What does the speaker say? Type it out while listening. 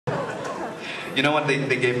You know what?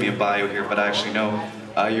 They gave me a bio here, but I actually know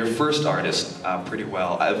your first artist pretty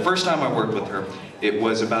well. The first time I worked with her, it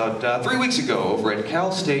was about 3 weeks ago over at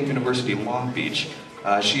Cal State University, Long Beach.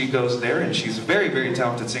 She goes there, and she's a very, very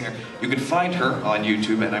talented singer. You can find her on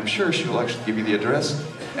YouTube, and I'm sure she'll actually give you the address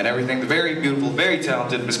and everything. The very beautiful, very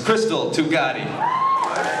talented Miss Krystle Tugadi.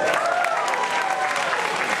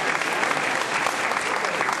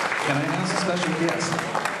 Can I announce a special guest?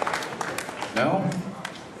 No?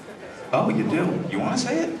 Oh, you do? You want to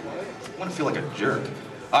say it? I want to feel like a jerk.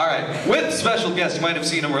 All right, with special guest, you might have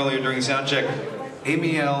seen him earlier during the sound check,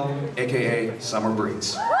 Amy L, aka Summer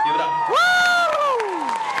Breeze. Give it up.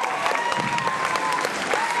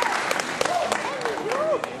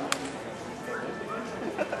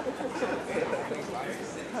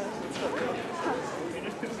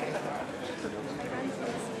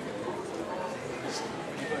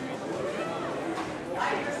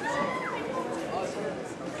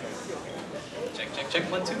 Check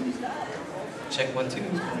 1 2. Check 1 2.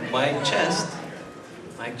 Mic chest.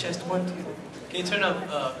 Mic chest 1 2. Can you turn up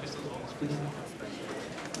Krystle's vocals, please?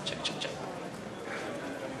 Check.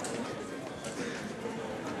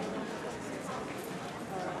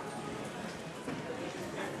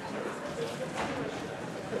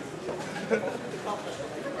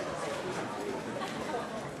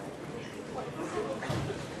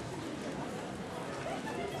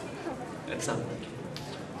 That's not working.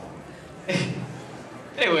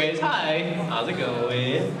 Anyways, hi. How's it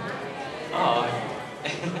going? Oh.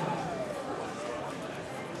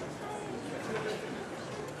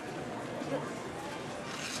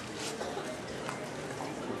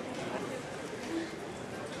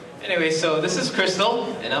 Anyway, so this is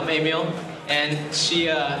Krystle, and I'm Emil, and she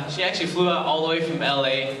actually flew out all the way from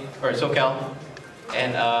LA, or SoCal,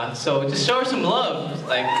 and so just show her some love.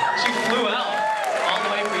 Like, she flew out all the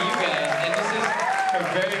way for you guys, and this is her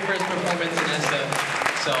very first performance in SF.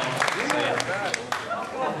 So yeah.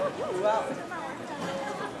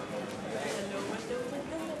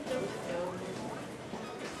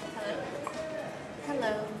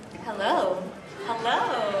 Hello.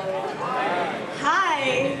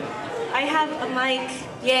 Hi. I have a mic.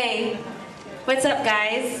 Yay. What's up,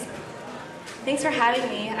 guys? Thanks for having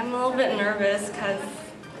me. I'm a little bit nervous because,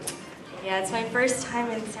 yeah, it's my first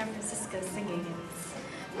time in San Francisco singing. It's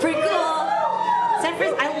pretty cool.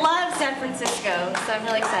 I love San Francisco, so I'm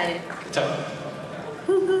really excited.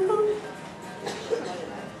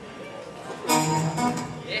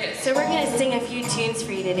 Yeah. So we're gonna sing a few tunes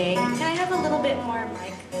for you today. Can I have a little bit more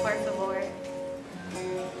mic, por favor?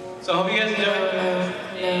 So hope you guys enjoy.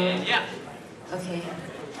 And yeah. Okay.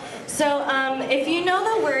 So if you know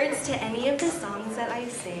the words to any of the songs that I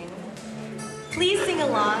sing, please sing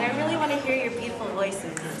along. I really want to hear your beautiful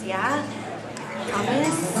voices. Yeah?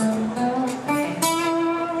 Promise? Okay.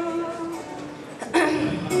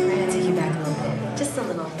 We're gonna take you back a little bit. Just a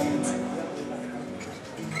little bit.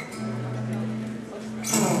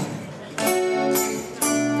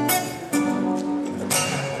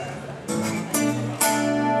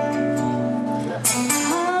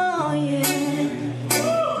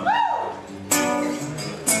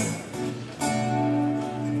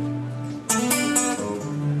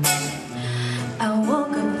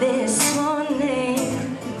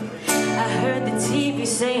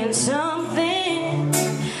 Saying something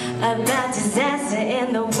about disaster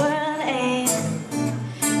in the world, and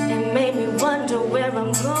it made me wonder where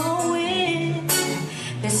I'm going.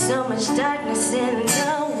 There's so much darkness in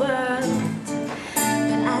the world,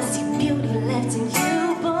 but I see beauty left in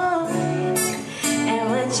you, boys, and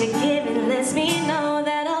what you're giving lets me know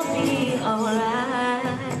that I'll be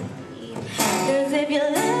alright. 'Cause if you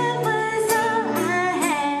love was all I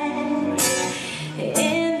had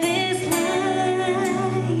in this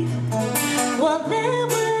life, well, that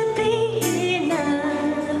would be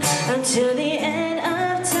enough until the end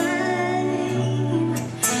of time.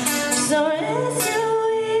 So rest your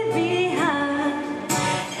weary heart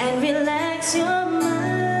and relax your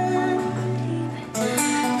mind,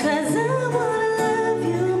 'cause I wanna love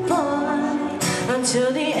you, boy, until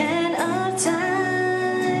the end of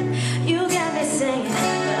time. You got me saying, oh,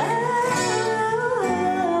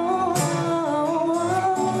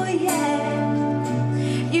 yeah.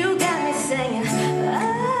 You got me saying,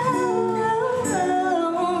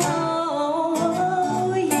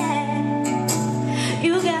 oh, yeah.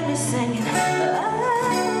 You got me saying, oh,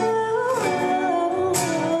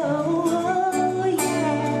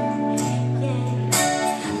 yeah, yeah.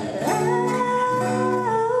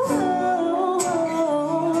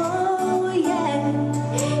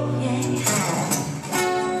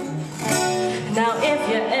 Now if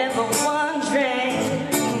you're ever wondering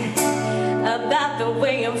about the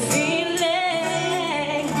way I'm feeling,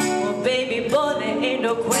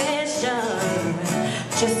 a question.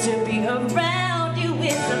 Just to be around you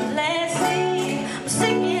is a blessing. I'm sick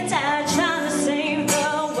and tired trying to save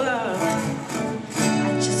the world.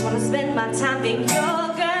 I just wanna spend my time being your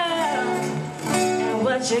girl. And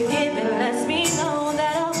what you're giving lets me know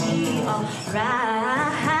that I'll be alright.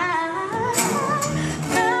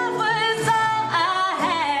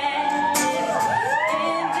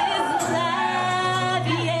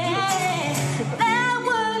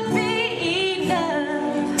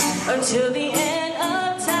 Until the end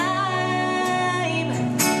of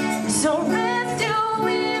time. So rest your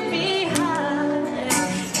weary heart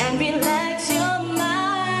and relax your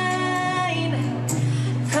mind.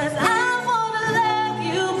 'Cause I wanna love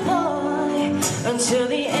you, boy, until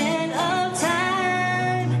the end of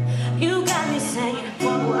time. You got me saying,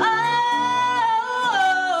 whoa, oh,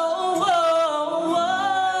 oh,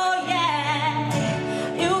 oh,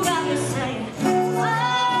 yeah. You got me saying,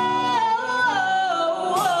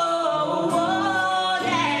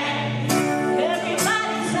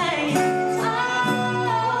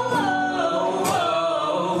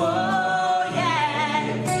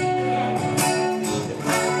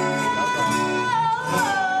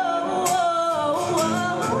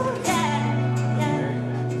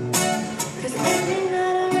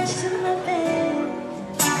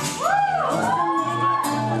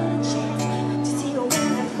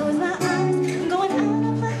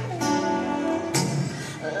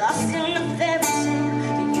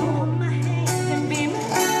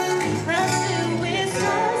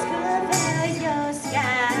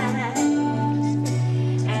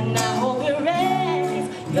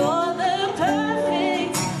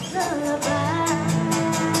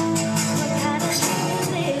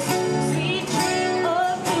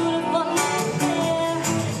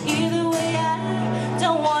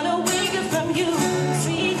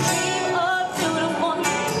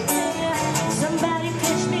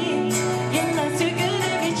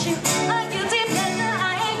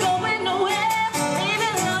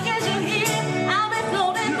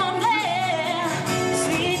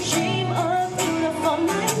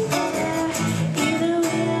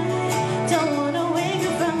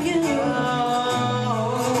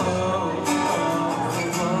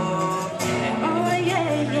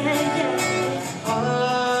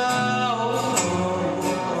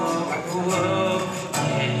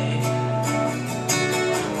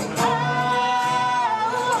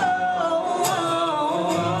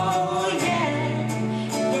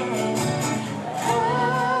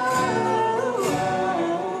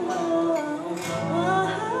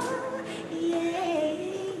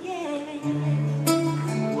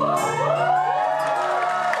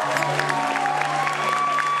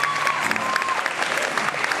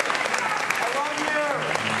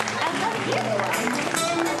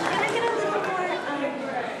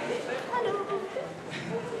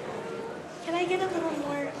 Can I get a little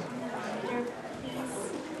more?